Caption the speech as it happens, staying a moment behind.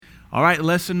All right,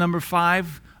 lesson number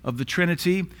 5 of the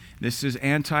Trinity. This is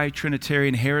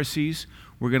anti-Trinitarian heresies.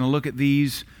 We're going to look at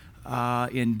these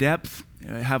in depth.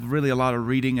 I have really a lot of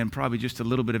reading and probably just a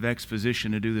little bit of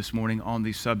exposition to do this morning on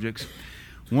these subjects.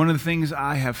 One of the things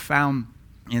I have found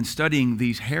in studying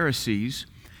these heresies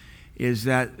is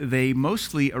that they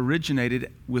mostly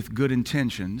originated with good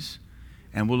intentions,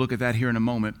 and we'll look at that here in a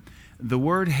moment. The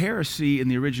word heresy in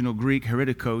the original Greek,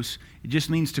 heretikos, it just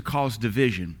means to cause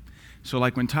division. So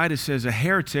like when Titus says a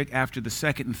heretic after the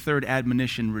second and third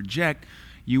admonition reject,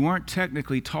 you weren't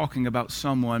technically talking about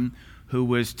someone who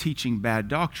was teaching bad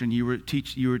doctrine. You were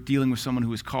dealing with someone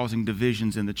who was causing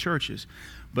divisions in the churches.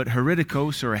 But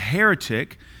heretikos, or a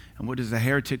heretic, and what does a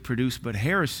heretic produce but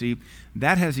heresy?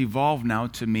 That has evolved now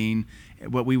to mean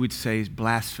what we would say is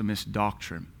blasphemous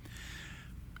doctrine.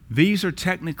 These are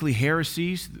technically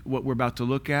heresies, what we're about to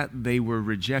look at. They were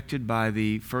rejected by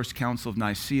the First Council of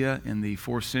Nicaea in the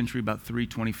 4th century, about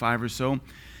 325 or so.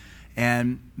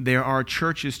 And there are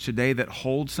churches today that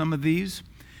hold some of these.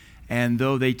 And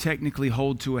though they technically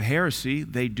hold to a heresy,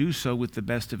 they do so with the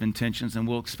best of intentions, and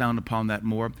we'll expound upon that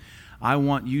more. I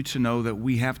want you to know that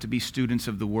we have to be students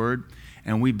of the Word,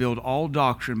 and we build all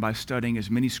doctrine by studying as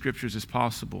many scriptures as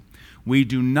possible. We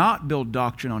do not build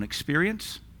doctrine on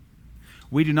experience.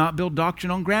 We do not build doctrine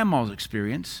on grandma's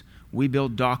experience. We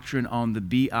build doctrine on the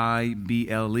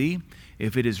Bible.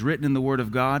 If it is written in the Word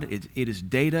of God, it is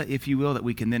data, if you will, that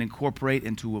we can then incorporate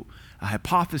into a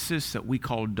hypothesis that we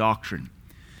call doctrine.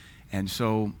 And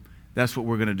so that's what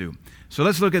we're going to do. So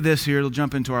let's look at this here. We'll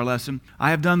jump into our lesson. I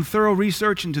have done thorough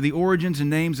research into the origins and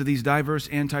names of these diverse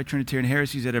anti-Trinitarian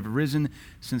heresies that have arisen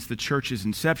since the church's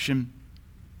inception.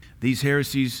 These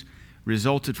heresies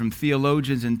resulted from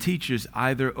theologians and teachers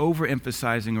either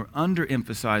overemphasizing or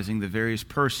underemphasizing the various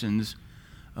persons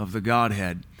of the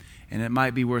Godhead. And it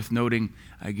might be worth noting,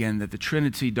 again, that the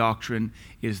Trinity doctrine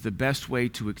is the best way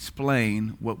to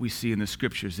explain what we see in the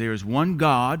Scriptures. There is one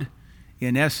God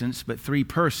in essence, but three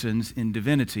persons in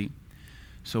divinity.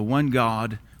 So one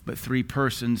God, but three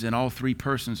persons, and all three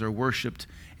persons are worshiped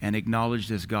and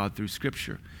acknowledged as God through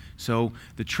Scripture. So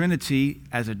the Trinity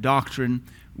as a doctrine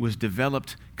was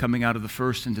developed coming out of the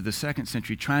 1st into the 2nd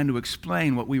century, trying to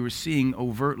explain what we were seeing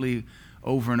overtly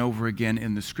over and over again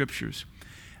in the Scriptures.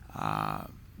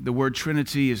 The word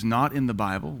Trinity is not in the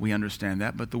Bible. We understand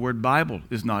that. But the word Bible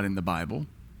is not in the Bible.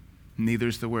 Neither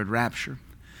is the word rapture.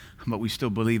 But we still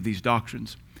believe these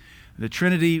doctrines. The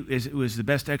Trinity was the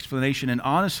best explanation, and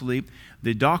honestly,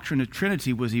 the doctrine of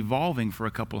Trinity was evolving for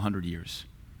a couple hundred years.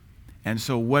 And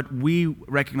so what we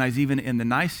recognize even in the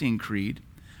Nicene Creed,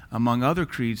 among other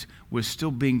creeds, was still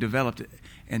being developed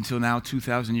until now,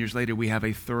 2,000 years later, we have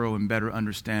a thorough and better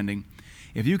understanding.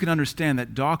 If you can understand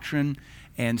that doctrine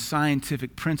and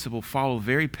scientific principle follow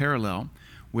very parallel,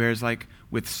 whereas like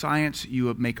with science,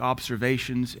 you make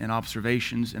observations and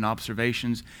observations and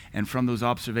observations, and from those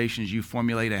observations you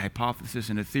formulate a hypothesis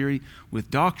and a theory.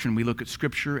 With doctrine, we look at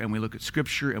Scripture, and we look at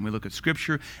Scripture, and we look at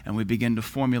Scripture, and we begin to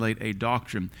formulate a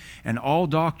doctrine. And all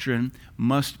doctrine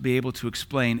must be able to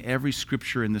explain every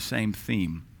Scripture in the same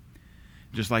theme.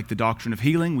 Just like the doctrine of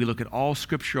healing, we look at all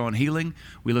Scripture on healing.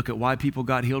 We look at why people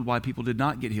got healed, why people did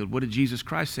not get healed. What did Jesus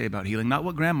Christ say about healing? Not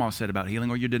what grandma said about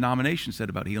healing or your denomination said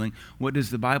about healing. What does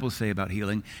the Bible say about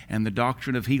healing? And the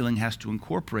doctrine of healing has to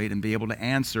incorporate and be able to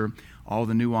answer all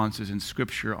the nuances in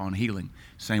Scripture on healing.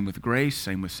 Same with grace,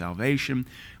 same with salvation.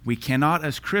 We cannot,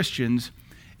 as Christians,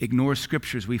 ignore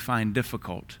Scriptures we find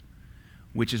difficult,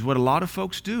 which is what a lot of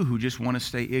folks do who just want to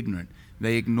stay ignorant.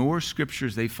 They ignore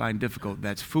Scriptures they find difficult.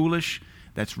 That's foolish.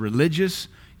 That's religious.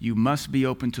 You must be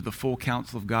open to the full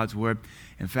counsel of God's Word.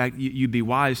 In fact, you'd be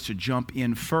wise to jump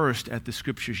in first at the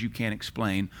Scriptures you can't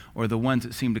explain, or the ones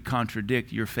that seem to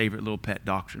contradict your favorite little pet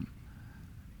doctrine.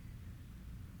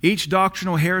 Each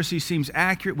doctrinal heresy seems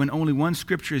accurate when only one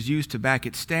Scripture is used to back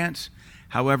its stance.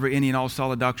 However, any and all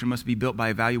solid doctrine must be built by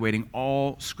evaluating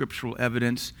all scriptural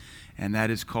evidence, and that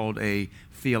is called a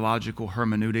theological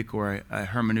hermeneutic, or a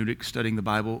hermeneutic studying the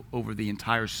Bible over the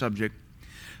entire subject.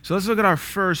 So let's look at our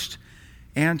first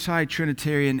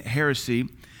anti-Trinitarian heresy.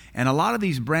 And a lot of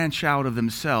these branch out of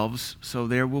themselves, so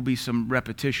there will be some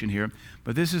repetition here.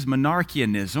 But this is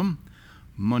monarchianism.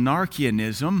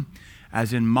 Monarchianism,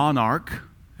 as in monarch,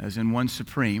 as in one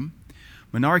supreme.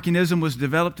 Monarchianism was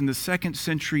developed in the 2nd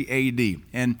century A.D.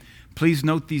 And please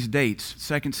note these dates.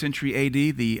 2nd century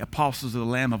A.D., the apostles of the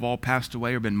Lamb have all passed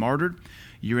away or been martyred.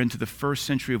 You're into the 1st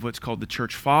century of what's called the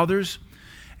Church Fathers.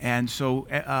 And so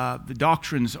the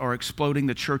doctrines are exploding.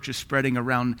 The church is spreading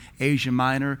around Asia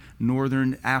Minor,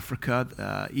 northern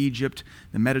Africa, Egypt,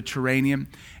 the Mediterranean.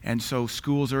 And so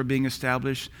schools are being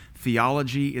established.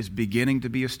 Theology is beginning to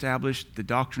be established. The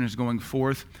doctrine is going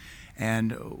forth.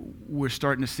 and we're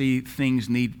starting to see things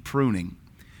need pruning.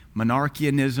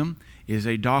 Monarchianism is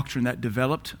a doctrine that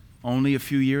developed only a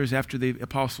few years after the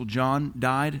Apostle John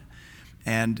died,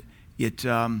 and it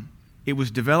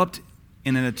was developed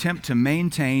in an attempt to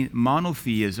maintain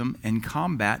monotheism and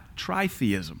combat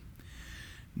tritheism.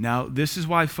 Now, this is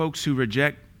why folks who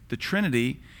reject the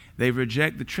Trinity, they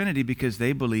reject the Trinity because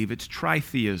they believe it's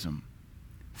tritheism,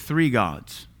 three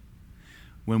gods.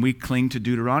 When we cling to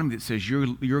Deuteronomy that says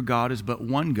your God is but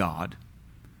one God,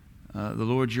 the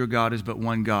Lord your God is but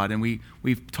one God. And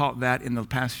we've taught that in the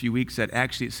past few weeks that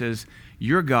actually it says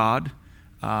your God,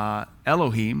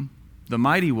 Elohim, the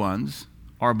mighty ones,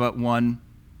 are but one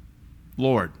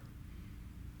Lord.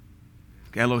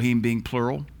 Elohim being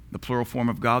plural, the plural form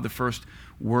of God, the first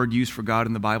word used for God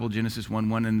in the Bible, Genesis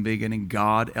 1:1 in the beginning,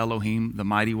 God, Elohim, the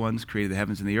mighty ones, created the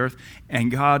heavens and the earth.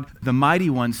 And God, the mighty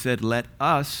one, said, let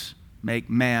us make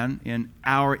man in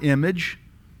our image.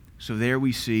 So there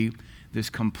we see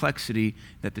this complexity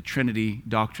that the Trinity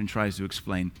doctrine tries to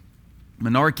explain.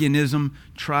 Monarchianism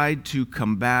tried to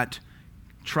combat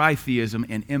tritheism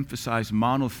and emphasize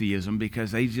monotheism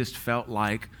because they just felt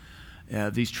like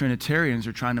these Trinitarians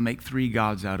are trying to make three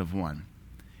gods out of one.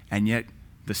 And yet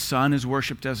the Son is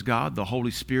worshipped as God, the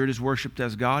Holy Spirit is worshipped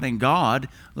as God, and God,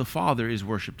 the Father, is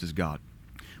worshipped as God.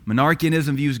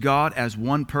 Monarchianism views God as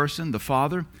one person, the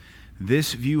Father.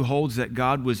 This view holds that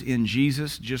God was in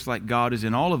Jesus, just like God is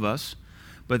in all of us,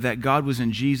 but that God was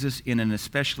in Jesus in an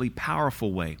especially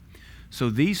powerful way.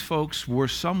 So these folks were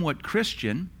somewhat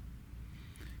Christian,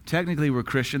 technically were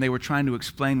Christian. They were trying to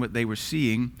explain what they were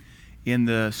seeing in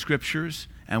the Scriptures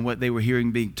and what they were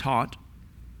hearing being taught.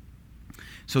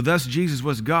 So thus Jesus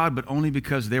was God, but only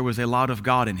because there was a lot of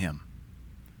God in him.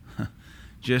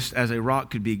 Just as a rock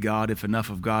could be God if enough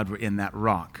of God were in that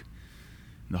rock.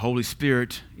 The Holy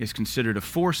Spirit is considered a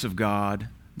force of God,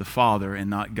 the Father, and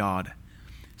not God.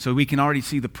 So we can already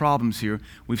see the problems here.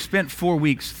 We've spent 4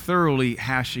 weeks thoroughly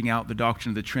hashing out the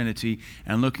doctrine of the Trinity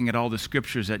and looking at all the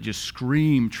Scriptures that just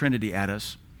scream Trinity at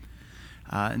us.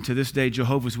 And to this day,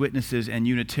 Jehovah's Witnesses and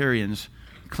Unitarians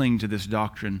cling to this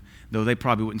doctrine, though they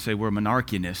probably wouldn't say we're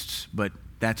monarchianists, but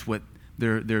that's what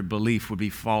their belief would be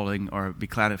falling or be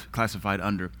classified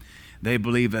under. They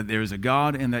believe that there is a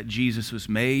God and that Jesus was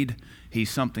made. He's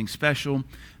something special.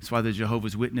 That's why the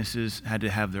Jehovah's Witnesses had to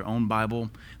have their own Bible.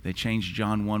 They changed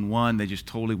John 1:1. They just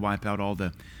totally wipe out all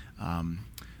the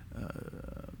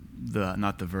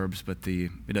not the verbs, but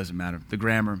it doesn't matter, the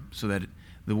grammar, so that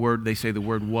they say the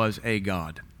word was a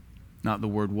God, not the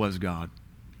word was God.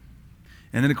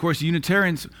 And then, of course,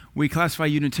 Unitarians, we classify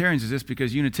Unitarians as this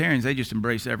because Unitarians, they just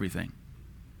embrace everything.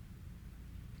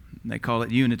 They call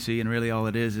it unity, and really all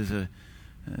it is a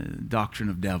doctrine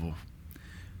of devil.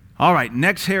 All right,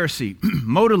 next heresy,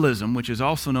 modalism, which is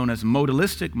also known as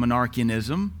modalistic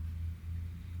monarchianism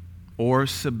or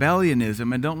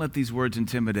Sabellianism. And don't let these words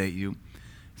intimidate you.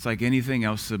 It's like anything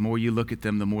else. The more you look at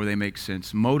them, the more they make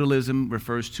sense. Modalism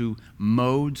refers to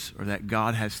modes, or that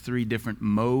God has three different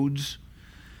modes.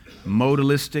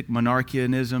 Modalistic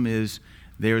monarchianism is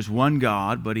there's one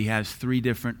God, but he has three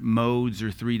different modes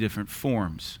or three different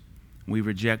forms. We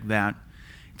reject that.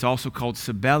 It's also called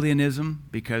Sabellianism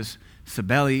because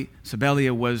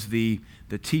Sabellia was the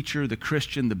teacher, the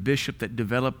Christian, the bishop that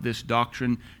developed this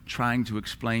doctrine trying to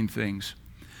explain things.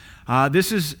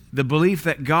 This is the belief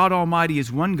that God Almighty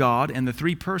is one God and the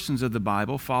three persons of the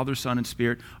Bible, Father, Son, and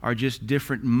Spirit, are just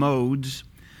different modes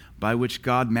by which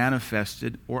God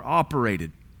manifested or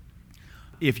operated.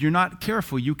 If you're not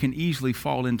careful, you can easily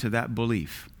fall into that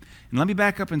belief. And let me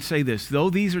back up and say this. Though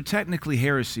these are technically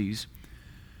heresies,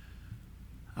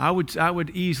 I would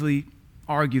easily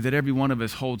argue that every one of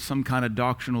us holds some kind of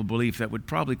doctrinal belief that would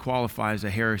probably qualify as a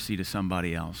heresy to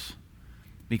somebody else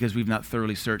because we've not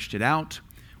thoroughly searched it out.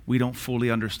 We don't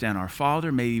fully understand our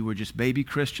Father. Maybe we're just baby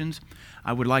Christians.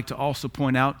 I would like to also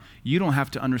point out, you don't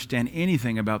have to understand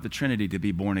anything about the Trinity to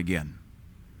be born again.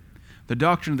 The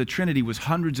doctrine of the Trinity was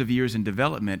hundreds of years in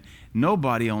development.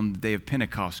 Nobody on the day of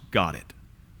Pentecost got it.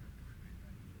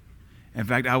 In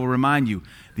fact, I will remind you,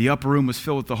 the upper room was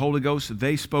filled with the Holy Ghost.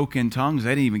 They spoke in tongues.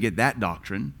 They didn't even get that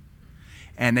doctrine.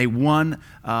 And they won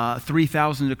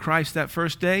 3,000 to Christ that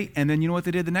first day. And then you know what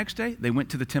they did the next day? They went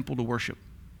to the temple to worship.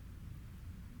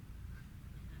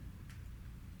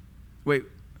 Wait,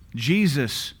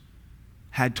 Jesus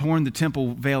had torn the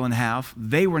temple veil in half.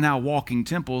 They were now walking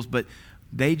temples, but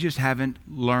they just haven't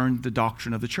learned the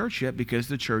doctrine of the church yet because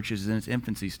the church is in its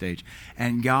infancy stage.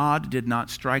 And God did not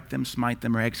strike them, smite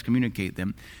them, or excommunicate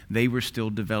them. They were still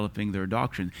developing their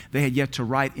doctrine. They had yet to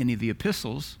write any of the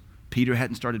epistles. Peter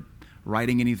hadn't started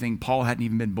writing anything. Paul hadn't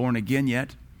even been born again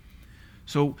yet.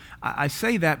 So I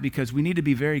say that because we need to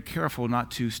be very careful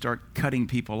not to start cutting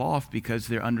people off because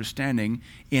their understanding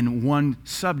in one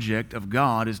subject of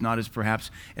God is not as perhaps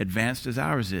advanced as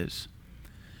ours is.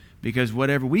 Because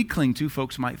whatever we cling to,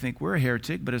 folks might think we're a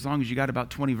heretic, but as long as you got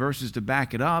about 20 verses to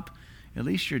back it up, at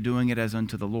least you're doing it as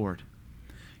unto the Lord.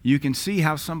 You can see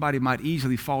how somebody might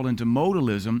easily fall into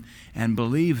modalism and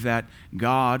believe that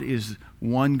God is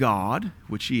one God,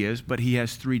 which he is, but he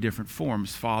has three different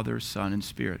forms, Father, Son, and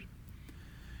Spirit.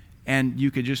 And you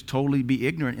could just totally be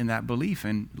ignorant in that belief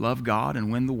and love God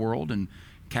and win the world and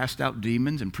cast out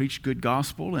demons and preach good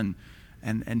gospel and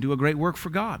do a great work for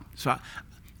God. So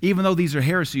even though these are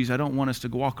heresies, I don't want us to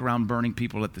walk around burning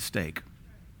people at the stake.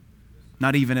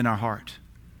 Not even in our heart.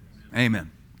 Amen.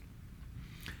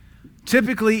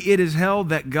 Typically, it is held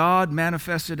that God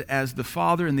manifested as the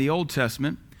Father in the Old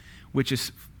Testament, which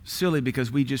is silly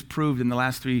because we just proved in the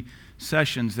last 3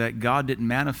 sessions that God didn't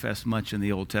manifest much in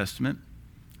the Old Testament,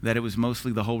 that it was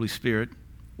mostly the Holy Spirit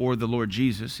or the Lord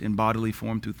Jesus in bodily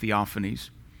form through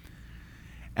theophanies.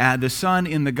 The Son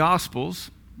in the Gospels,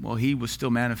 well, he was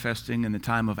still manifesting in the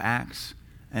time of Acts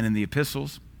and in the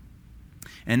epistles.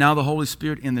 And now the Holy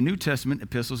Spirit in the New Testament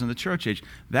epistles in the church age.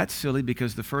 That's silly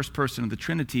because the first person of the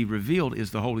Trinity revealed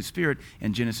is the Holy Spirit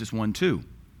in Genesis 1:2.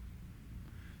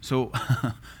 So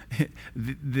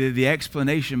the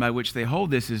explanation by which they hold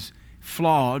this is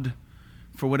flawed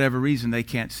for whatever reason. They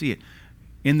can't see it.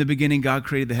 In the beginning, God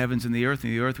created the heavens and the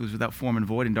earth was without form and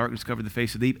void, and darkness covered the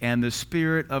face of the deep, and the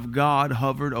Spirit of God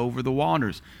hovered over the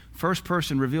waters. First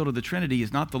person revealed of the Trinity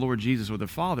is not the Lord Jesus or the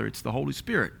Father, it's the Holy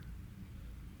Spirit.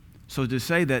 So to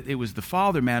say that it was the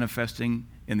Father manifesting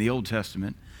in the Old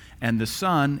Testament and the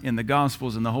Son in the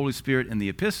Gospels and the Holy Spirit in the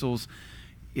epistles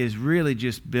is really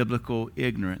just biblical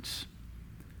ignorance.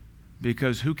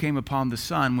 Because who came upon the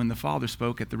Son when the Father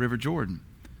spoke at the River Jordan?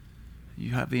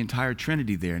 You have the entire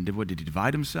Trinity there. And did he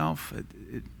divide himself?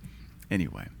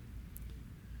 Anyway.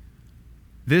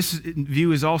 This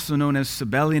view is also known as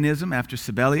Sabellianism, after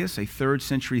Sabellius, a 3rd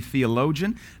century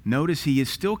theologian. Notice he is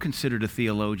still considered a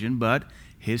theologian, but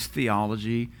his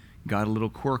theology got a little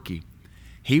quirky.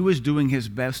 He was doing his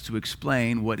best to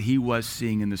explain what he was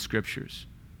seeing in the Scriptures.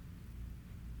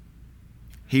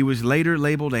 He was later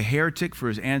labeled a heretic for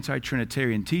his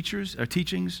anti-Trinitarian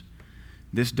teachings.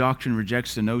 This doctrine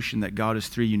rejects the notion that God is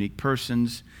 3 unique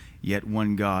persons, yet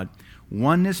one God.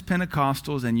 Oneness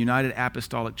Pentecostals and United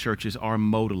Apostolic Churches are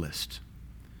modalist.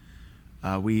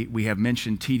 We have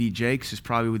mentioned T.D. Jakes is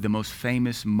probably the most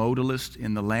famous modalist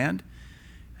in the land.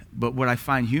 But what I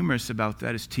find humorous about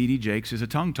that is T.D. Jakes is a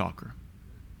tongue talker.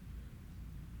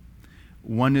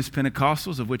 Oneness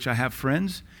Pentecostals, of which I have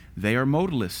friends, they are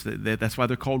modalists. That's why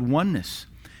they're called oneness.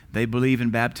 They believe in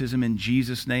baptism in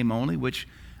Jesus' name only, which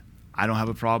I don't have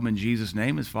a problem in Jesus'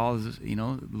 name as far as,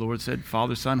 the Lord said,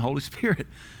 Father, Son, Holy Spirit.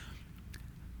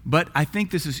 But I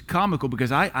think this is comical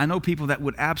because I know people that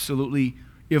would absolutely,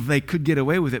 if they could get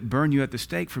away with it, burn you at the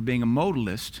stake for being a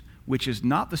modalist, which is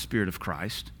not the Spirit of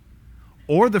Christ,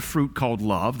 or the fruit called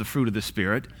love, the fruit of the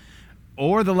Spirit,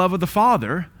 or the love of the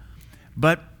Father.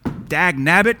 But dag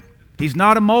nabbit, he's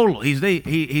not a modal. He's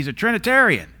a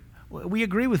Trinitarian. We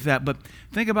agree with that, but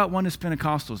think about Oneness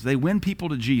Pentecostals. They win people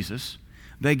to Jesus.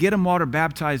 They get them water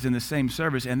baptized in the same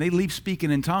service, and they leave speaking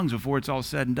in tongues before it's all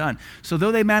said and done. So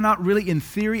though they may not really, in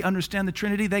theory, understand the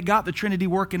Trinity, they got the Trinity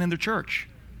working in their church.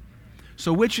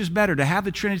 So which is better, to have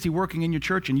the Trinity working in your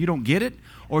church and you don't get it,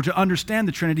 or to understand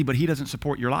the Trinity but he doesn't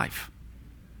support your life?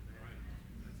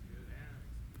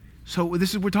 So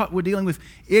this is we're dealing with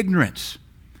ignorance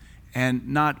and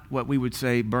not what we would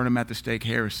say burn them at the stake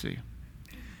heresy.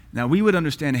 Now we would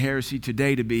understand heresy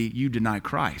today to be you deny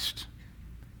Christ.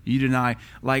 You deny,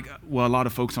 a lot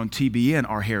of folks on TBN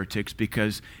are heretics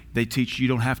because they teach you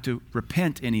don't have to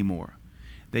repent anymore.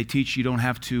 They teach you don't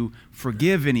have to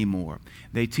forgive anymore.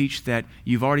 They teach that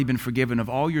you've already been forgiven of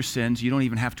all your sins. You don't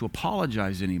even have to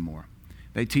apologize anymore.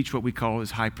 They teach what we call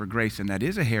as hyper grace, and that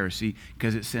is a heresy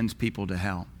because it sends people to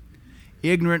hell.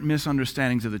 Ignorant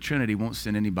misunderstandings of the Trinity won't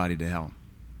send anybody to hell.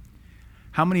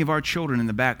 How many of our children in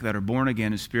the back that are born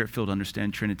again and Spirit-filled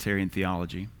understand Trinitarian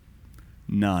theology?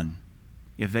 None.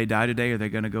 If they die today, are they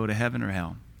going to go to heaven or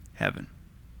hell? Heaven.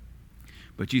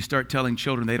 But you start telling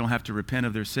children they don't have to repent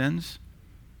of their sins,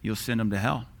 you'll send them to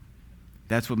hell.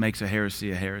 That's what makes a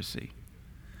heresy a heresy.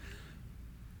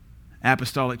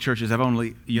 Apostolic churches, I've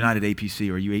only, United APC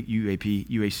or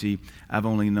UAC, I've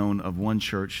only known of one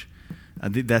church.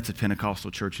 That's a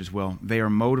Pentecostal church as well. They are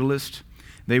modalist.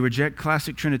 They reject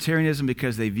classic Trinitarianism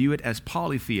because they view it as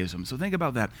polytheism. So think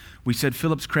about that. We said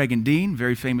Phillips, Craig, and Dean,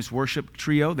 very famous worship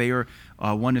trio. They are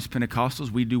Oneness Pentecostals.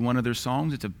 We do one of their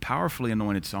songs. It's a powerfully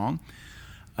anointed song.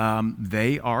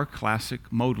 They are classic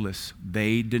modalists.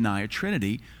 They deny a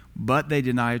Trinity, but they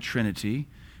deny a Trinity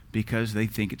because they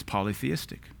think it's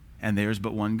polytheistic and there's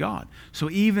but one God. So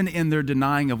even in their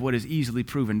denying of what is easily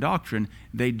proven doctrine,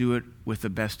 they do it with the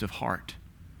best of heart.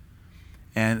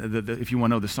 And if you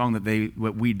want to know the song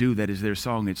what we do, that is their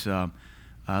song, it's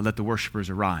Let the Worshipers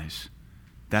Arise.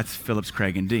 That's Phillips,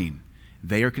 Craig, and Dean.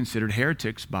 They are considered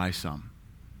heretics by some.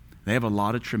 They have a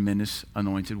lot of tremendous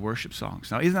anointed worship songs.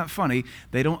 Now, isn't that funny?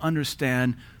 They don't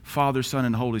understand Father, Son,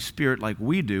 and Holy Spirit like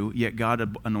we do, yet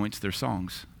God anoints their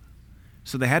songs.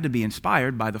 So they had to be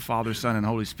inspired by the Father, Son, and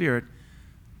Holy Spirit.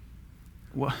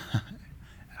 Well,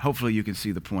 hopefully you can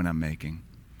see the point I'm making.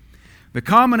 The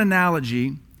common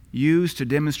analogy used to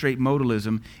demonstrate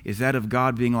modalism is that of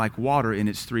God being like water in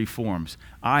its three forms.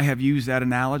 I have used that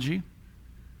analogy.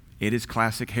 It is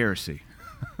classic heresy.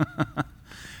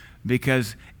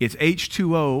 Because it's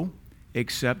H2O,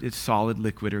 except it's solid,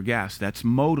 liquid, or gas. That's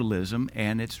modalism,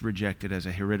 and it's rejected as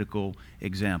a heretical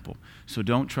example. So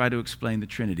don't try to explain the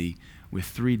Trinity with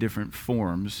three different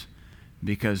forms,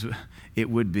 because it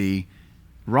would be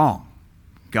wrong.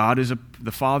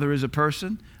 The Father is a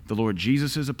person, the Lord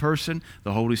Jesus is a person,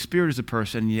 the Holy Spirit is a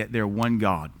person, and yet they're one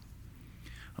God.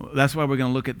 That's why we're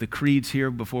going to look at the creeds here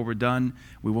before we're done.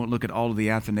 We won't look at all of the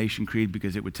Athanasian Creed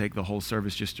because it would take the whole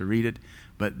service just to read it.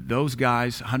 But those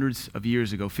guys, hundreds of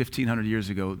years ago, 1,500 years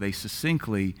ago, they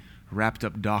succinctly wrapped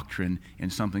up doctrine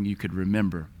in something you could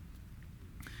remember.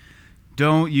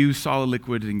 Don't use solid,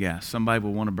 liquid, and gas. Somebody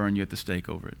will want to burn you at the stake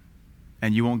over it.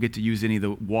 And you won't get to use any of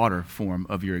the water form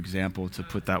of your example to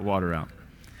put that water out.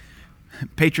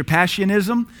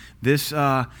 Patripassianism, this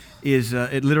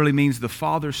it literally means the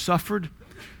Father suffered.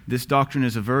 This doctrine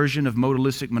is a version of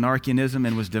modalistic monarchianism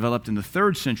and was developed in the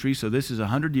 3rd century, so this is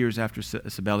 100 years after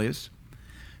Sabellius.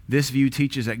 This view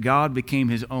teaches that God became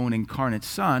his own incarnate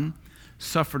Son,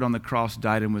 suffered on the cross,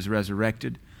 died, and was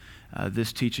resurrected.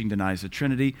 This teaching denies the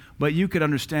Trinity, but you could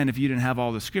understand if you didn't have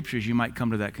all the scriptures, you might come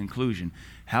to that conclusion.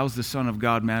 How's the Son of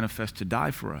God manifest to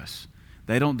die for us?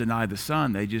 They don't deny the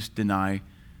Son, they just deny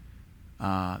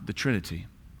the Trinity.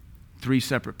 Three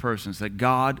separate persons, that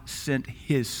God sent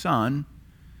his Son,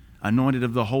 anointed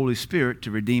of the Holy Spirit,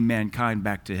 to redeem mankind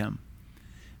back to him.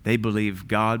 They believe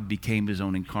God became his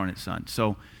own incarnate Son.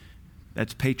 So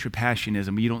that's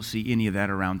patripassianism. You don't see any of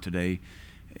that around today.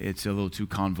 It's a little too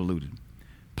convoluted.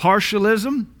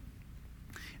 Partialism.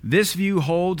 This view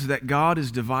holds that God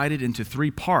is divided into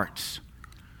three parts: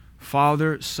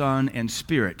 Father, Son, and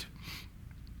Spirit,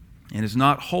 and is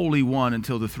not wholly one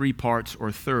until the three parts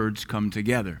or thirds come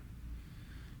together.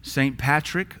 St.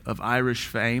 Patrick of Irish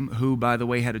fame, who, by the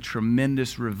way, had a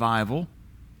tremendous revival,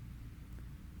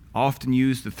 often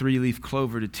used the three-leaf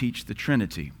clover to teach the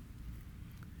Trinity.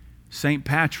 St.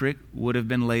 Patrick would have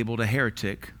been labeled a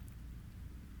heretic,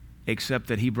 except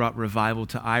that he brought revival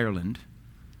to Ireland.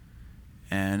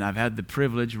 And I've had the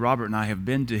privilege, Robert and I have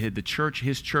been to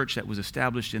his church that was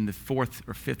established in the 4th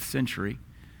or 5th century,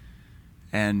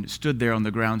 and stood there on the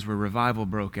grounds where revival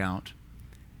broke out.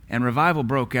 And revival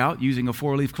broke out using a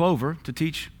four-leaf clover to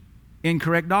teach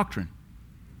incorrect doctrine.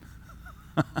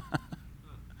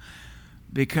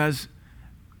 Because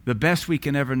the best we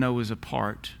can ever know is a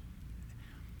part,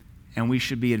 and we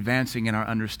should be advancing in our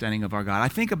understanding of our God. I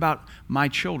think about my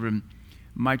children,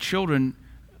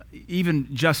 even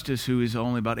Justice, who is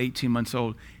only about 18 months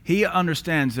old, he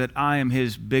understands that I am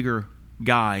his bigger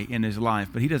guy in his life,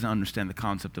 but he doesn't understand the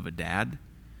concept of a dad,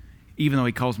 even though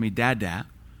he calls me Dada.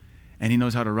 And he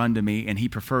knows how to run to me, and he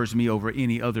prefers me over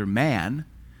any other man.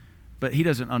 But he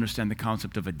doesn't understand the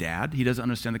concept of a dad. He doesn't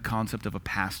understand the concept of a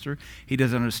pastor. He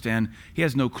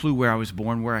has no clue where I was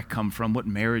born, where I come from, what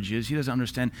marriage is. He doesn't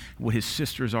understand what his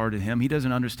sisters are to him. He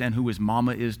doesn't understand who his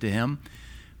mama is to him.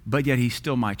 But yet he's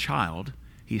still my child.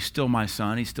 He's still my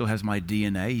son. He still has my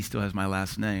DNA. He still has my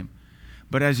last name.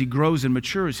 But as he grows and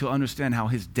matures, he'll understand how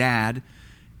his dad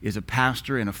is a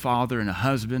pastor and a father and a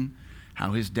husband,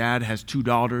 how his dad has 2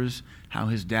 daughters, how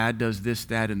his dad does this,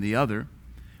 that, and the other.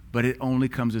 But it only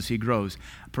comes as he grows.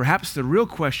 Perhaps the real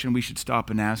question we should stop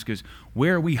and ask is,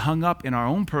 where are we hung up in our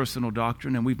own personal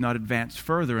doctrine and we've not advanced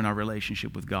further in our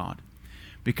relationship with God?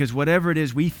 Because whatever it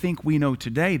is we think we know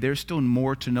today, there's still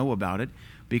more to know about it,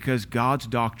 because God's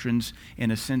doctrines, in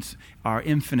a sense, are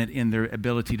infinite in their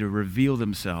ability to reveal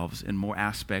themselves in more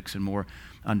aspects and more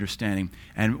understanding.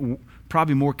 And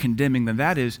probably more condemning than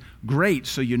that is, great,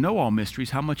 so you know all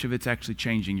mysteries, how much of it's actually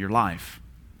changing your life?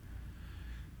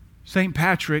 St.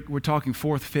 Patrick, we're talking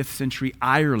 4th, 5th century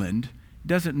Ireland,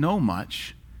 doesn't know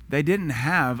much. They didn't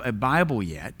have a Bible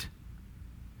yet.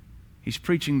 He's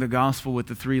preaching the gospel with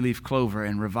the three-leaf clover,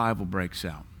 and revival breaks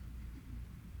out.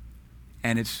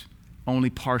 And it's only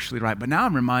partially right. But now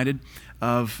I'm reminded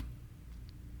of,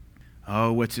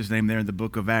 what's his name there in the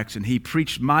book of Acts? And he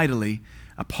preached mightily,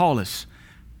 Apollos,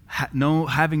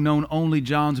 having known only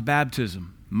John's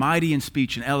baptism, mighty in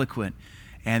speech and eloquent.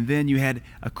 And then you had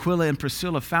Aquila and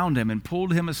Priscilla found him and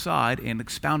pulled him aside and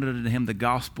expounded unto him the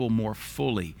gospel more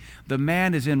fully. The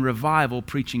man is in revival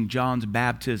preaching John's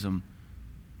baptism.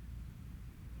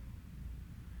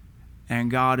 And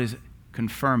God is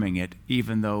confirming it,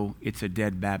 even though it's a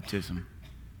dead baptism.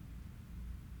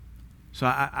 So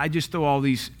I just throw all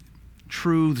these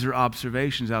truths or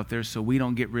observations out there so we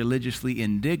don't get religiously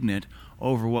indignant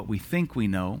over what we think we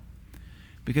know.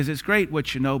 Because it's great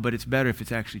what you know, but it's better if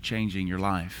it's actually changing your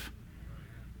life.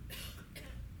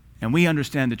 And we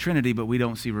understand the Trinity, but we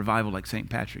don't see revival like St.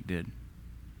 Patrick did.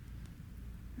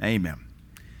 Amen.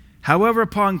 However,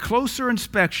 upon closer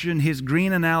inspection, his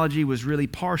green analogy was really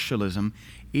partialism,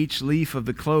 each leaf of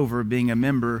the clover being a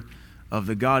member of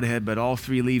the Godhead, but all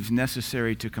three leaves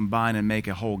necessary to combine and make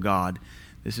a whole God.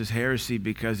 This is heresy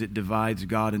because it divides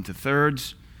God into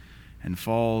thirds and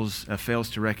fails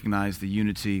to recognize the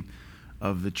unity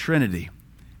of the Trinity.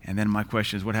 And then my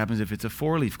question is, what happens if it's a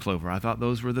four-leaf clover? I thought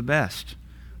those were the best.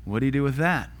 What do you do with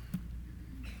that?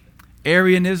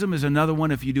 Arianism is another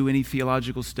one. If you do any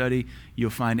theological study,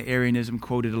 you'll find Arianism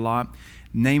quoted a lot.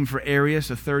 Named for Arius,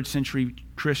 a 3rd century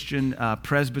Christian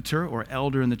presbyter or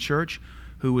elder in the church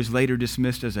who was later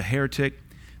dismissed as a heretic.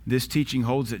 This teaching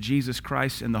holds that Jesus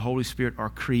Christ and the Holy Spirit are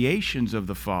creations of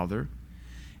the Father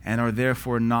and are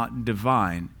therefore not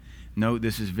divine. Note,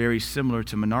 this is very similar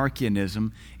to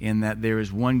monarchianism in that there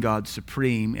is one God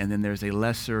supreme and then there's a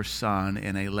lesser Son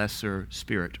and a lesser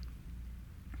Spirit.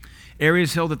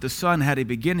 Arius held that the Son had a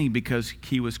beginning because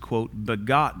he was, quote,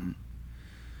 begotten.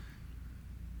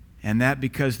 And that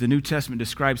because the New Testament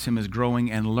describes him as growing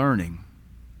and learning,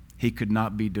 he could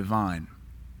not be divine.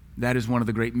 That is one of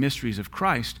the great mysteries of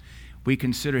Christ. We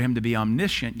consider him to be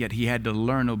omniscient, yet he had to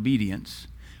learn obedience.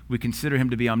 We consider him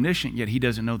to be omniscient, yet he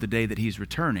doesn't know the day that he's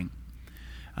returning.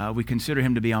 We consider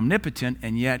him to be omnipotent,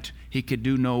 and yet he could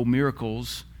do no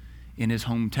miracles in his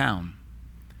hometown.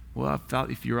 Well, I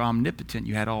thought if you're omnipotent,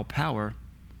 you had all power,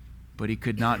 but he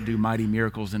could not do mighty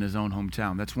miracles in his own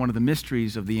hometown. That's one of the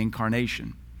mysteries of the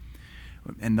incarnation.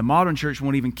 And the modern church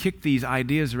won't even kick these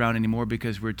ideas around anymore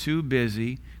because we're too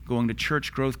busy going to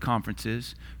church growth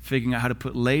conferences, figuring out how to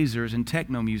put lasers and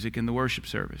techno music in the worship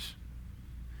service.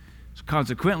 So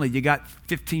consequently, you got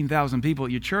 15,000 people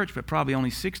at your church, but probably only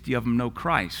 60 of them know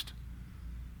Christ.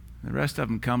 The rest of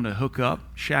them come to hook up,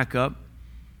 shack up,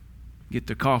 get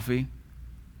their coffee,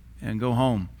 and go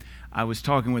home. I was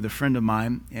talking with a friend of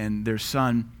mine, and their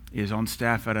son is on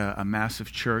staff at a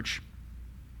massive church.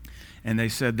 And they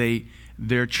said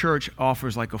their church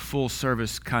offers like a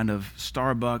full-service kind of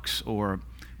Starbucks or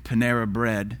Panera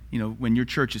Bread. You know, when your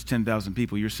church is 10,000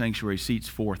 people, your sanctuary seats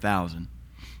 4,000.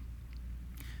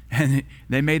 And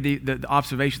they made the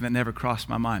observation that never crossed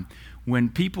my mind. When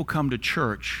people come to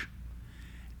church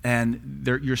and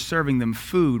you're serving them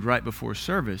food right before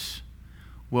service,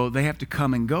 well, they have to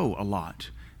come and go a lot.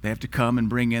 They have to come and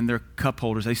bring in their cup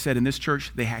holders. They said in this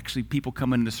church, people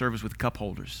come into service with cup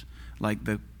holders, like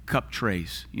the cup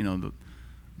trays, you know,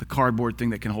 the cardboard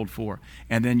thing that can hold 4.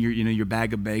 And then your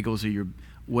bag of bagels or your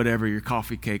whatever, your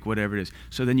coffee cake, whatever it is.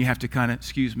 So then you have to kind of,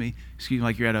 excuse me,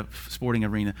 like you're at a sporting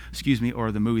arena, excuse me,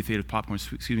 or the movie theater, popcorn,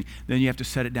 excuse me. Then you have to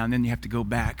set it down. Then you have to go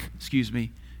back, excuse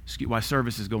me, while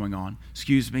service is going on,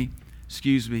 excuse me,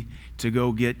 to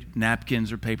go get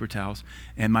napkins or paper towels.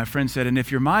 And my friend said, and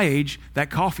if you're my age, that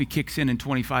coffee kicks in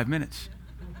 25 minutes.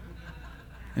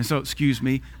 And so, excuse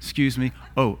me, excuse me,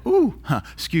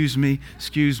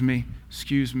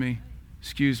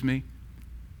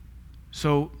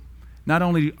 So not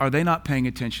only are they not paying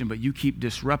attention, but you keep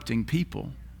disrupting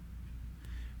people.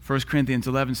 1 Corinthians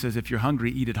 11 says, if you're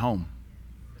hungry, eat at home.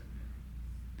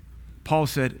 Paul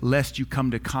said, lest you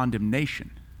come to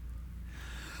condemnation.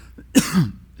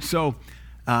 So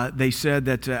they said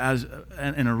that as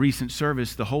in a recent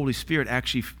service, the Holy Spirit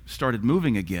actually started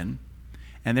moving again,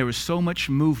 and there was so much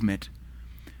movement.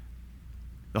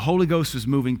 The Holy Ghost was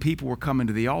moving. People were coming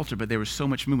to the altar, but there was so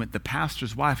much movement. The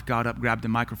pastor's wife got up, grabbed the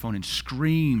microphone, and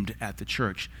screamed at the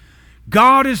church,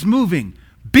 God is moving.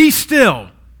 Be still,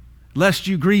 lest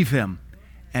you grieve him.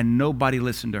 And nobody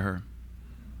listened to her.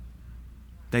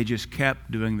 They just kept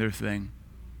doing their thing.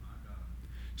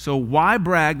 So why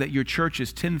brag that your church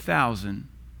is 10,000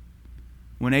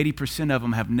 when 80% of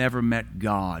them have never met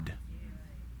God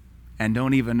and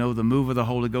don't even know the move of the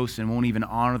Holy Ghost and won't even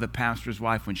honor the pastor's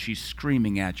wife when she's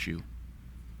screaming at you?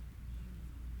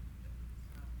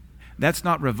 That's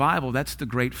not revival. That's the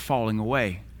great falling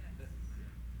away.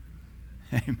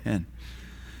 Amen.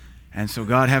 And so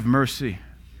God have mercy.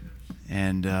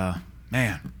 And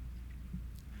man,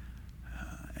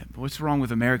 what's wrong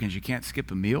with Americans? You can't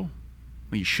skip a meal?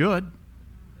 Well, you should.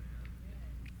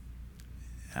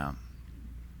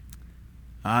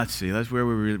 Let's see. That's where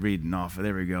we were reading off.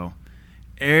 There we go.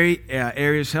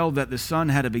 Arius held that the Son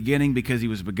had a beginning because he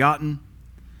was begotten,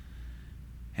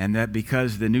 and that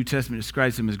because the New Testament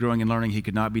describes him as growing and learning, he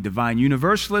could not be divine.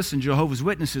 Universalists and Jehovah's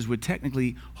Witnesses would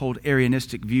technically hold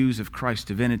Arianistic views of Christ's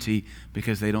divinity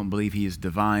because they don't believe he is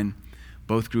divine.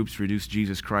 Both groups reduce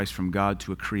Jesus Christ from God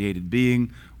to a created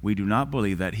being. We do not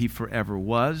believe that he forever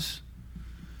was.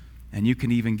 And you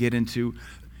can even get into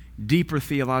deeper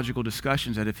theological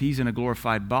discussions that if he's in a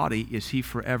glorified body, is he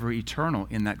forever eternal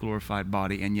in that glorified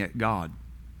body and yet God?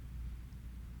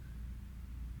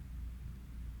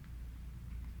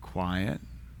 Quiet.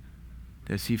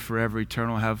 Does he forever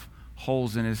eternal have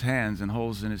holes in his hands and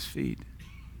holes in his feet?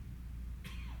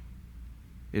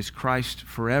 Is Christ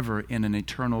forever in an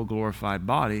eternal glorified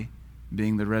body,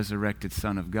 being the resurrected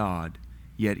Son of God,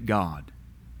 yet God?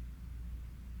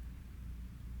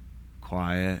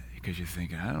 Quiet, because you're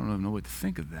thinking, I don't even know what to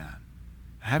think of that.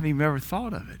 I haven't even ever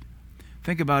thought of it.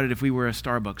 Think about it if we were a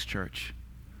Starbucks church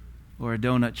or a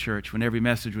donut church when every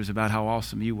message was about how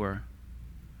awesome you were.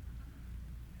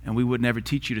 And we would never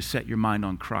teach you to set your mind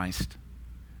on Christ,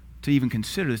 to even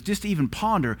consider this, just to even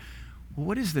ponder, well,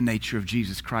 what is the nature of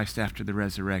Jesus Christ after the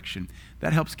resurrection?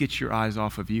 That helps get your eyes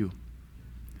off of you,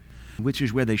 which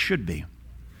is where they should be.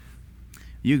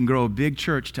 You can grow a big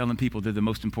church telling people they're the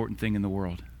most important thing in the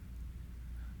world.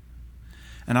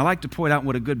 And I like to point out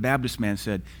what a good Baptist man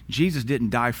said. Jesus didn't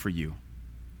die for you.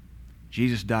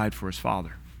 Jesus died for his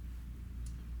Father.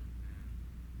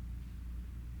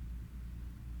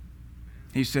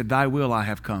 He said, thy will I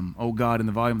have come. O God, in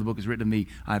the volume of the book is written of me,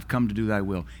 I have come to do thy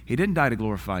will. He didn't die to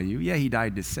glorify you. Yeah, he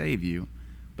died to save you,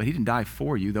 but he didn't die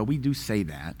for you, though we do say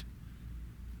that.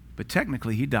 But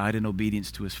technically, he died in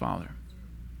obedience to his Father.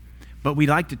 But we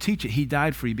like to teach it. He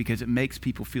died for you because it makes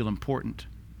people feel important.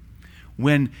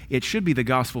 When it should be the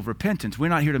gospel of repentance. We're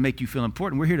not here to make you feel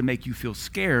important. We're here to make you feel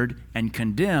scared and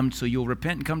condemned so you'll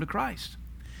repent and come to Christ.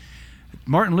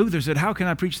 Martin Luther said, how can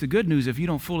I preach the good news if you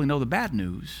don't fully know the bad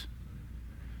news?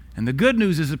 And the good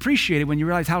news is appreciated when you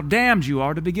realize how damned you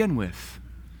are to begin with.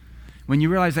 When you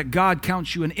realize that God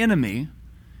counts you an enemy,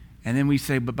 and then we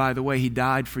say, but by the way, he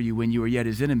died for you when you were yet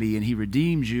his enemy, and he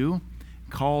redeemed you,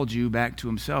 called you back to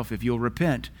himself. If you'll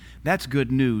repent, that's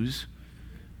good news.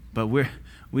 But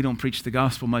we don't preach the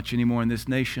gospel much anymore in this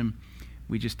nation.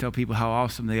 We just tell people how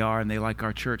awesome they are, and they like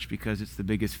our church because it's the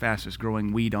biggest, fastest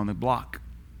growing weed on the block.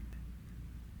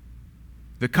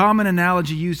 The common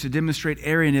analogy used to demonstrate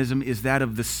Arianism is that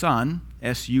of the sun,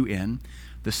 S-U-N.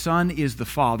 The sun is the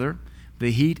Father. The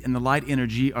heat and the light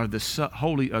energy are the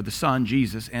Son,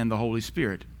 Jesus, and the Holy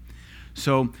Spirit.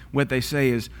 So what they say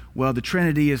is, well, the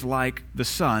Trinity is like the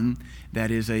sun,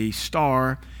 that is a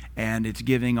star, and it's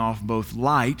giving off both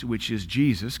light, which is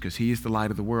Jesus, because he is the light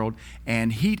of the world,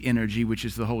 and heat energy, which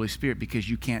is the Holy Spirit, because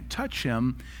you can't touch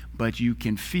him, but you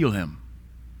can feel him.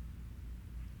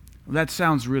 Well, that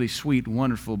sounds really sweet and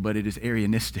wonderful, but it is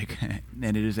Arianistic,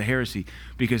 and it is a heresy,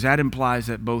 because that implies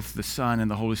that both the Son and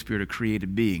the Holy Spirit are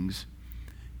created beings,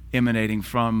 emanating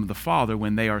from the Father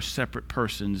when they are separate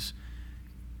persons,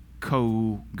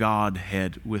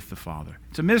 co-Godhead with the Father.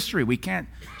 It's a mystery. We can't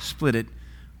split it.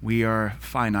 We are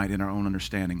finite in our own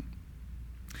understanding.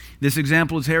 This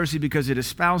example is heresy because it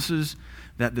espouses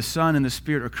that the Son and the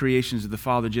Spirit are creations of the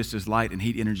Father, just as light and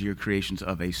heat energy are creations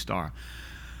of a star.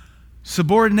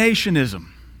 Subordinationism.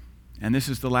 And this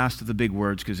is the last of the big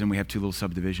words, because then we have two little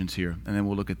subdivisions here, and then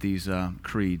we'll look at these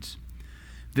creeds.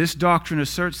 This doctrine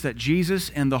asserts that Jesus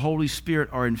and the Holy Spirit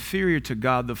are inferior to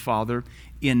God the Father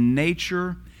in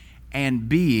nature and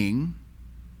being,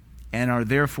 and are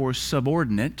therefore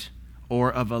subordinate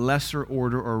or of a lesser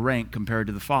order or rank compared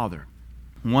to the Father.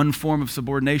 One form of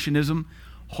subordinationism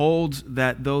holds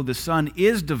that though the Son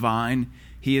is divine,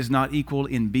 he is not equal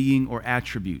in being or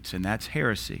attributes, and that's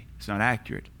heresy. It's not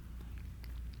accurate.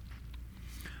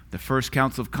 The First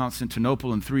Council of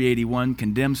Constantinople in 381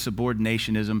 condemned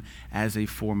subordinationism as a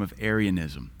form of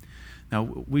Arianism. Now,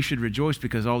 we should rejoice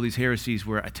because all these heresies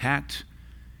were attacked,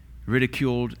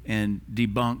 ridiculed, and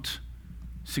debunked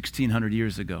 1,600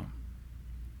 years ago.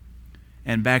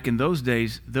 And back in those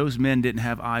days, those men didn't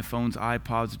have iPhones,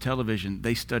 iPods, or television.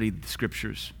 They studied the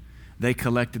Scriptures. They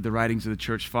collected the writings of the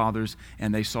church fathers,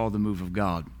 and they saw the move of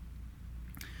God.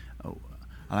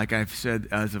 Like I've said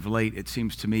as of late, it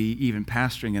seems to me, even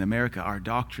pastoring in America, our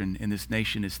doctrine in this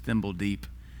nation is thimble deep.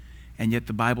 And yet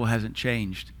the Bible hasn't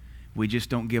changed. We just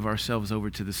don't give ourselves over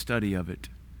to the study of it.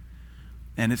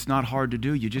 And it's not hard to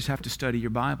do. You just have to study your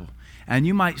Bible. And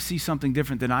you might see something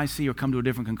different than I see or come to a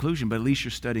different conclusion, but at least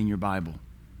you're studying your Bible.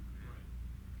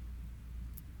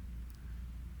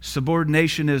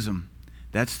 Subordinationism.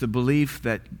 That's the belief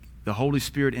that the Holy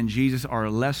Spirit and Jesus are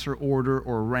a lesser order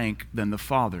or rank than the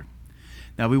Father.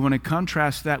 Now, we want to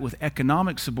contrast that with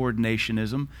economic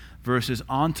subordinationism versus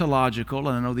ontological,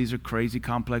 and I know these are crazy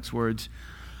complex words.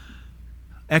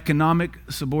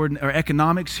 Economics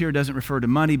here doesn't refer to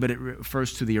money, but it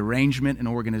refers to the arrangement and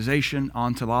organization.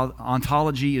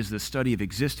 Ontology is the study of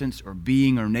existence or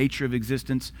being or nature of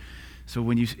existence. So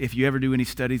if you ever do any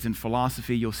studies in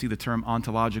philosophy, you'll see the term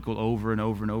ontological over and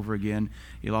over and over again.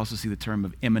 You'll also see the term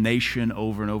of emanation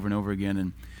over and over and over again,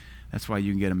 and that's why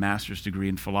you can get a master's degree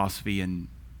in philosophy and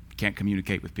you can't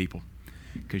communicate with people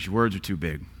because your words are too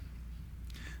big.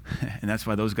 And that's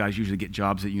why those guys usually get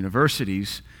jobs at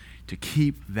universities to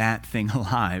keep that thing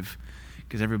alive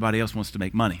because everybody else wants to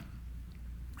make money.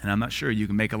 And I'm not sure you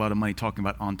can make a lot of money talking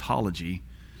about ontology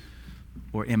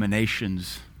or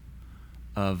emanations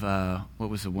of, what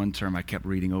was the one term I kept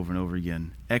reading over and over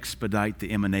again? Expedite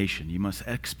the emanation. You must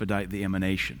expedite the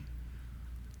emanation.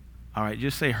 All right,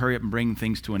 just say hurry up and bring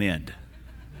things to an end.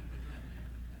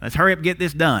 Let's hurry up, get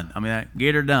this done.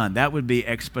 Get her done. That would be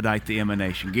expedite the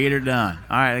emanation. Get her done.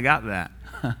 All right, I got that.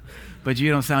 But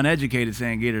you don't sound educated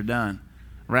saying get her done.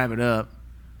 Wrap it up.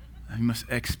 You must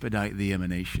expedite the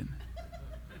emanation.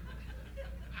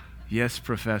 Yes,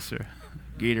 professor.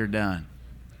 Get her done.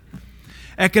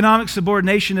 Economic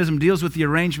subordinationism deals with the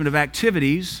arrangement of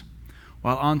activities,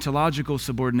 while ontological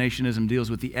subordinationism deals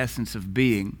with the essence of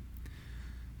being.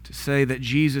 To say that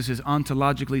Jesus is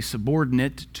ontologically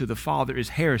subordinate to the Father is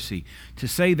heresy. To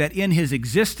say that in his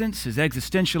existence, his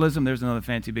existentialism, there's another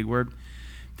fancy big word,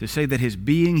 to say that his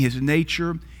being, his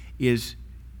nature is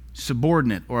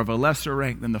subordinate or of a lesser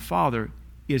rank than the Father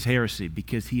is heresy,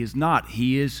 because he is not.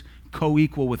 He is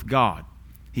co-equal with God.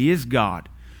 He is God.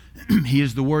 He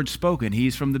is the Word spoken. He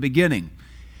is from the beginning.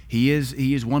 He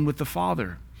is one with the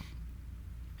Father.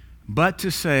 But to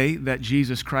say that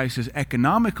Jesus Christ is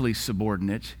economically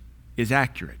subordinate is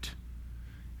accurate.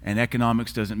 And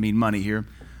economics doesn't mean money here.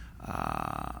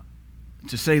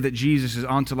 To say that Jesus is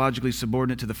ontologically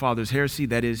subordinate to the Father's heresy,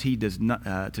 that is,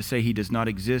 to say he does not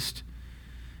exist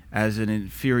as an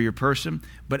inferior person.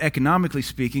 But economically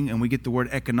speaking, and we get the word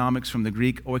economics from the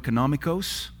Greek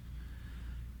oikonomikos,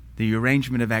 the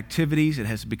arrangement of activities, it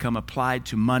has become applied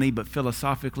to money, but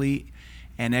philosophically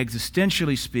and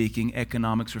existentially speaking,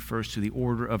 economics refers to the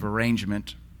order of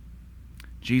arrangement.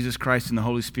 Jesus Christ and the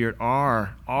Holy Spirit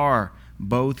are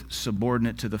both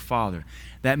subordinate to the Father.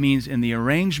 That means in the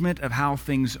arrangement of how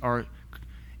things are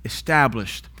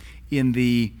established, in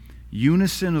the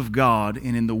unison of God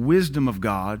and in the wisdom of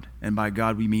God, and by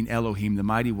God we mean Elohim, the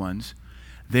mighty ones,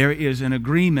 there is an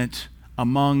agreement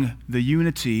among the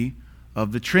unity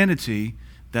of the Trinity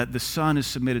that the Son is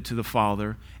submitted to the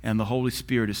Father and the Holy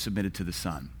Spirit is submitted to the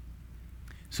Son.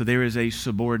 So there is a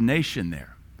subordination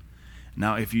there.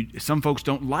 Now, some folks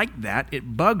don't like that.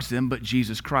 It bugs them, but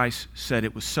Jesus Christ said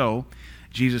it was so.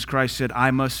 Jesus Christ said,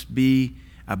 I must be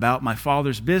about my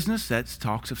Father's business. That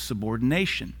talks of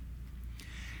subordination.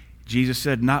 Jesus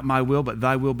said, not my will, but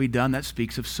thy will be done. That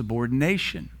speaks of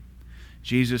subordination.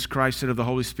 Jesus Christ said of the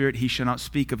Holy Spirit, he shall not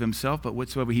speak of himself, but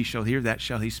whatsoever he shall hear, that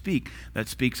shall he speak. That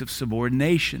speaks of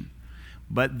subordination.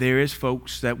 But there is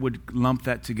folks that would lump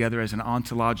that together as an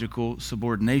ontological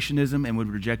subordinationism and would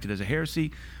reject it as a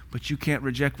heresy. But you can't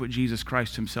reject what Jesus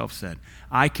Christ himself said.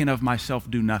 I can of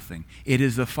myself do nothing. It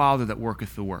is the Father that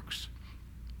worketh the works.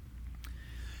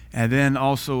 And then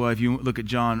also, if you look at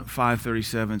John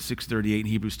 5:37, 6:38, and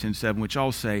Hebrews 10:7, which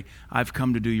all say, I've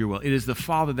come to do your will. It is the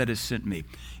Father that has sent me.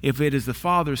 If it is the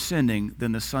Father sending,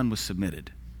 then the Son was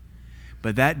submitted.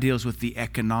 But that deals with the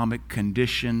economic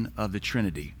condition of the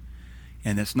Trinity.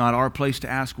 And it's not our place to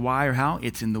ask why or how.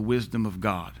 It's in the wisdom of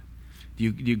God. Do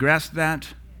you grasp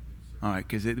that? All right,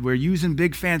 because we're using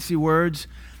big fancy words,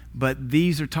 but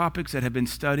these are topics that have been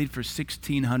studied for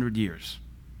 1,600 years.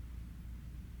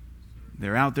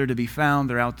 They're out there to be found.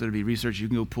 They're out there to be researched. You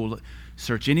can go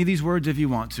search any of these words if you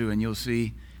want to, and you'll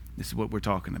see this is what we're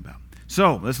talking about.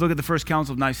 So let's look at the First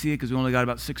Council of Nicaea, because we only got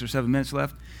about 6 or 7 minutes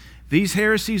left. These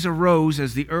heresies arose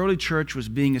as the early church was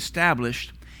being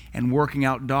established and working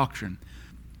out doctrine.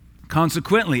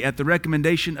 Consequently, at the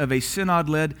recommendation of a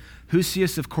synod-led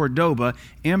Husius of Cordoba,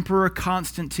 Emperor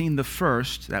Constantine I,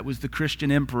 that was the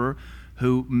Christian emperor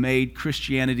who made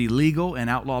Christianity legal and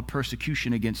outlawed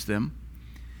persecution against them,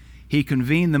 he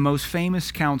convened this most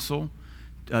famous council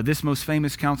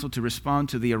to respond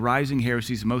to the arising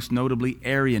heresies, most notably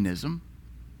Arianism.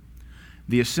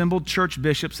 the assembled church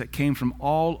bishops that came from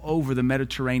all over the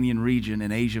Mediterranean region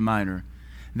in Asia Minor,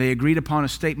 they agreed upon a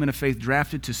statement of faith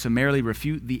drafted to summarily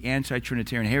refute the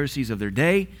anti-Trinitarian heresies of their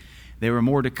day. There were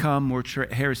more to come, more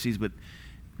heresies, but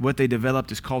what they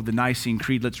developed is called the Nicene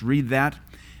Creed. Let's read that.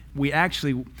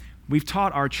 We've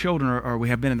taught our children, or we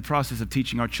have been in the process of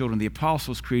teaching our children the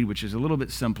Apostles' Creed, which is a little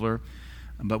bit simpler,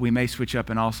 but we may switch up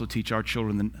and also teach our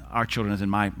children as in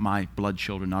my blood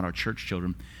children, not our church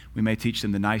children. We may teach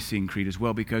them the Nicene Creed as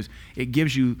well, because it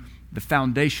gives you the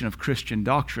foundation of Christian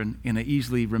doctrine in an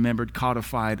easily remembered,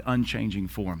 codified, unchanging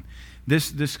form.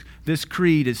 This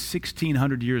creed is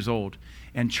 1,600 years old,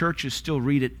 and churches still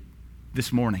read it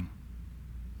this morning.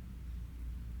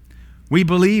 We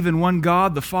believe in one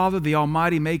God, the Father, the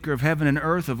Almighty, maker of heaven and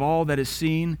earth, of all that is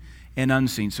seen and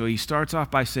unseen. So he starts off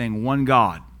by saying one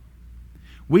God.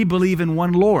 We believe in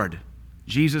one Lord,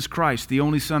 Jesus Christ, the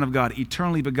only Son of God,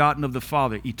 eternally begotten of the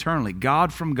Father, eternally,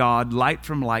 God from God, light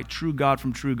from light, true God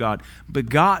from true God,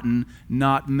 begotten,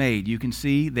 not made. You can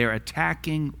see they're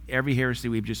attacking every heresy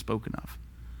we've just spoken of.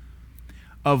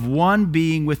 Of one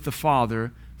being with the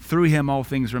Father, through him all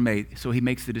things were made. So he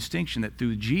makes the distinction that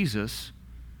through Jesus,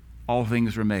 all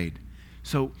things were made.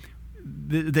 So,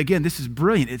 again, this is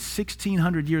brilliant. It's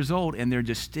 1,600 years old, and they're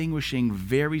distinguishing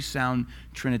very sound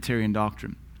Trinitarian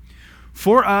doctrine.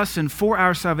 For us and for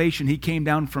our salvation, he came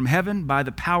down from heaven by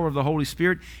the power of the Holy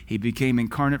Spirit. He became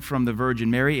incarnate from the Virgin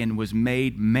Mary and was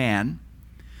made man.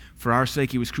 For our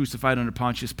sake, he was crucified under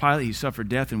Pontius Pilate. He suffered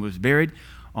death and was buried.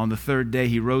 On the third day,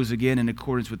 he rose again in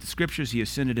accordance with the Scriptures. He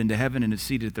ascended into heaven and is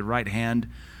seated at the right hand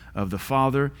of the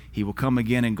Father. He will come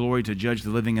again in glory to judge the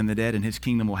living and the dead, and his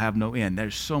kingdom will have no end.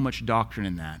 There's so much doctrine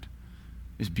in that.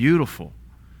 It's beautiful.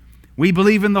 We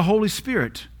believe in the Holy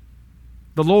Spirit,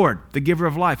 the Lord, the giver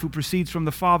of life, who proceeds from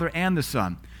the Father and the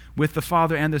Son. With the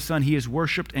Father and the Son, he is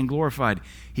worshiped and glorified.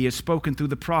 He has spoken through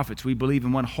the prophets. We believe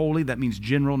in one holy, that means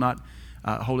general, not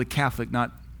Holy Catholic,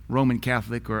 not Roman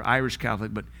Catholic or Irish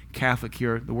Catholic, but Catholic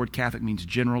here. The word Catholic means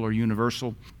general or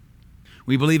universal.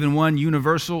 We believe in one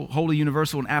universal, holy,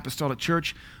 universal, and apostolic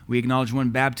church. We acknowledge one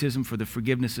baptism for the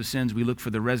forgiveness of sins. We look for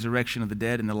the resurrection of the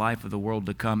dead and the life of the world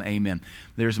to come. Amen.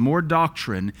 There's more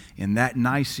doctrine in that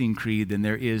Nicene Creed than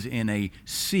there is in a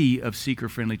sea of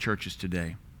seeker-friendly churches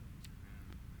today.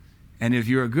 And if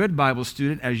you're a good Bible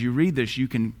student, as you read this, you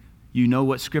know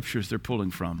what scriptures they're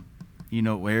pulling from. You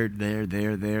know where,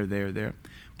 there.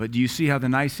 But do you see how the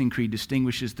Nicene Creed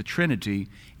distinguishes the Trinity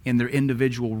in their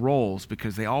individual roles,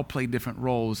 because they all play different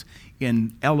roles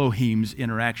in Elohim's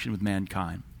interaction with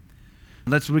mankind?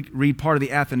 Let's read part of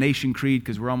the Athanasian Creed,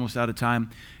 because we're almost out of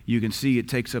time. You can see it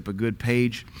takes up a good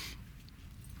page.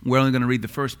 We're only going to read the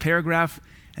first paragraph,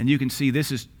 and you can see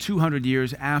this is 200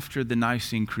 years after the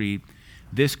Nicene Creed.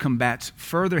 This combats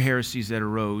further heresies that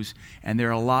arose, and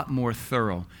they're a lot more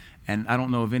thorough. And I don't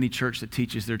know of any church that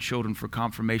teaches their children for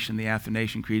confirmation the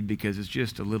Athanasian Creed, because it's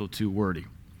just a little too wordy.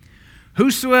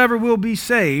 Whosoever will be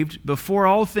saved, before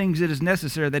all things it is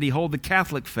necessary that he hold the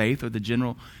Catholic faith, or the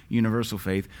general universal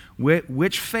faith,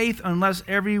 which faith, unless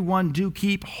every one do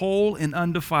keep whole and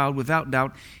undefiled, without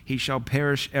doubt, he shall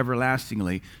perish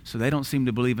everlastingly. So they don't seem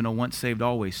to believe in a once saved,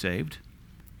 always saved.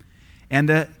 And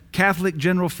the Catholic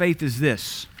general faith is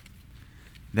this: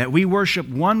 that we worship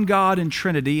one God in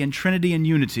Trinity, and Trinity in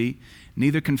unity,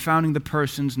 neither confounding the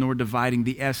persons nor dividing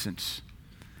the essence.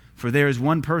 For there is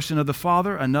one person of the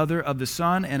Father, another of the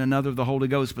Son, and another of the Holy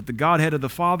Ghost. But the Godhead of the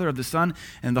Father, of the Son,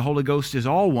 and the Holy Ghost is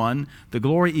all one, the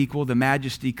glory equal, the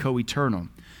majesty co-eternal.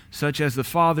 Such as the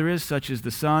Father is, such is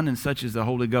the Son, and such is the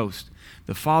Holy Ghost.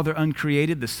 The Father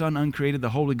uncreated, the Son uncreated,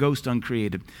 the Holy Ghost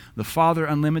uncreated. The Father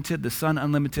unlimited, the Son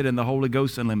unlimited, and the Holy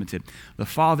Ghost unlimited. The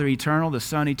Father eternal, the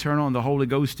Son eternal, and the Holy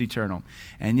Ghost eternal.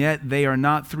 And yet they are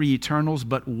not three eternals,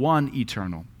 but one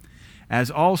eternal. As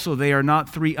also they are not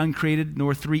three uncreated,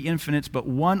 nor three infinites, but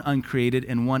one uncreated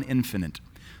and one infinite.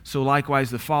 So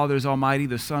likewise the Father is almighty,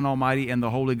 the Son almighty, and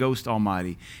the Holy Ghost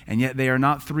almighty. And yet they are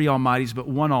not three almighties, but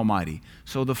one almighty.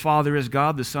 So the Father is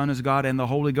God, the Son is God, and the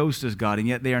Holy Ghost is God. And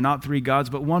yet they are not three gods,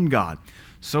 but one God.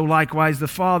 So likewise the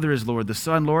Father is Lord, the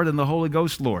Son Lord, and the Holy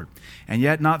Ghost Lord. And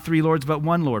yet not three Lords, but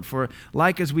one Lord. For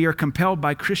like as we are compelled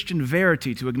by Christian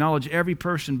verity to acknowledge every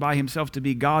person by himself to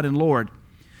be God and Lord,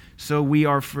 so we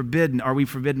are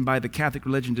forbidden by the Catholic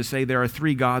religion to say there are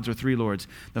three gods or three lords.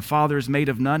 The Father is made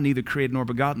of none, neither created nor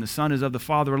begotten. The Son is of the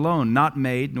Father alone, not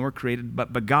made nor created,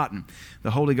 but begotten.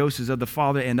 The Holy Ghost is of the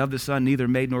Father and of the Son, neither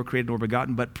made nor created nor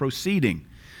begotten, but proceeding.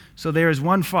 So there is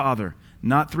one Father,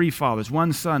 not three fathers,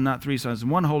 one Son, not three sons,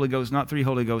 one Holy Ghost, not three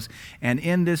Holy Ghosts. And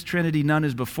in this Trinity, none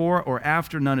is before or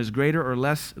after, none is greater or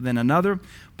less than another,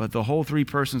 but the whole three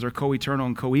persons are co-eternal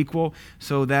and co-equal,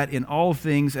 so that in all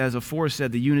things, as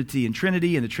aforesaid, the unity in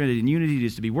Trinity and the Trinity in unity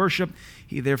is to be worshipped.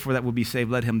 He therefore that will be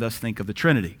saved, let him thus think of the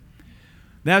Trinity.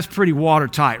 That's pretty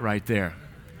watertight right there.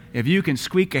 If you can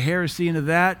squeak a heresy into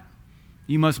that,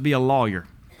 you must be a lawyer.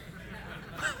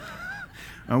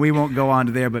 And we won't go on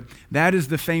to there, but that is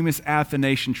the famous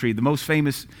Athanasian Creed. The most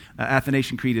famous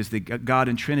Athanasian Creed is the God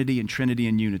in Trinity and Trinity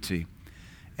in unity.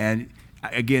 And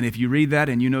again, if you read that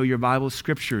and you know your Bible,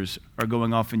 scriptures are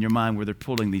going off in your mind where they're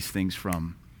pulling these things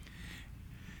from.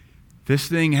 This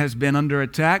thing has been under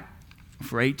attack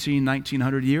for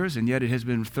 1900 years, and yet it has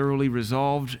been thoroughly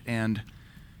resolved and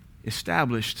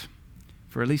established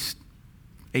for at least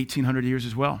 1800 years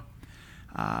as well.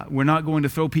 We're not going to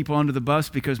throw people under the bus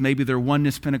because maybe they're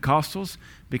Oneness Pentecostals,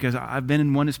 because I've been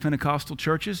in Oneness Pentecostal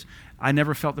churches. I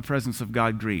never felt the presence of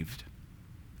God grieved.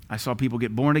 I saw people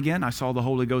get born again. I saw the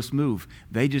Holy Ghost move.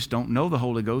 They just don't know the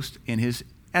Holy Ghost in his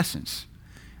essence.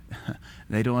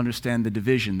 They don't understand the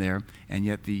division there, and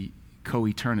yet the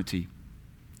co-eternity.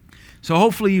 So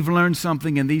hopefully you've learned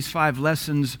something in these 5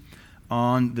 lessons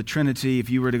on the Trinity. If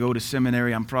you were to go to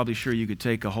seminary, I'm probably sure you could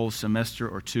take a whole semester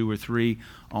or 2 or 3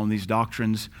 on these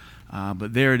doctrines.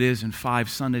 But there it is in 5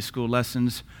 Sunday school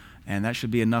lessons, and that should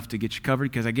be enough to get you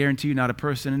covered, because I guarantee you not a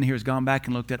person in here has gone back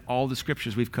and looked at all the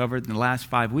scriptures we've covered in the last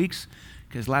 5 weeks,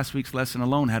 because last week's lesson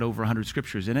alone had over 100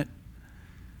 scriptures in it.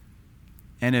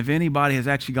 And if anybody has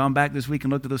actually gone back this week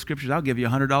and looked at those scriptures, I'll give you a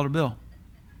 $100 bill.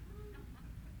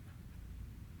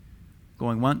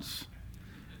 Going once,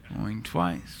 going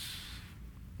twice.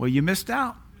 Well, you missed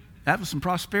out. That was some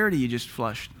prosperity you just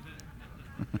flushed.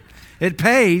 It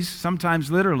pays, sometimes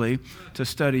literally, to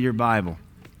study your Bible.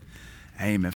 Amen.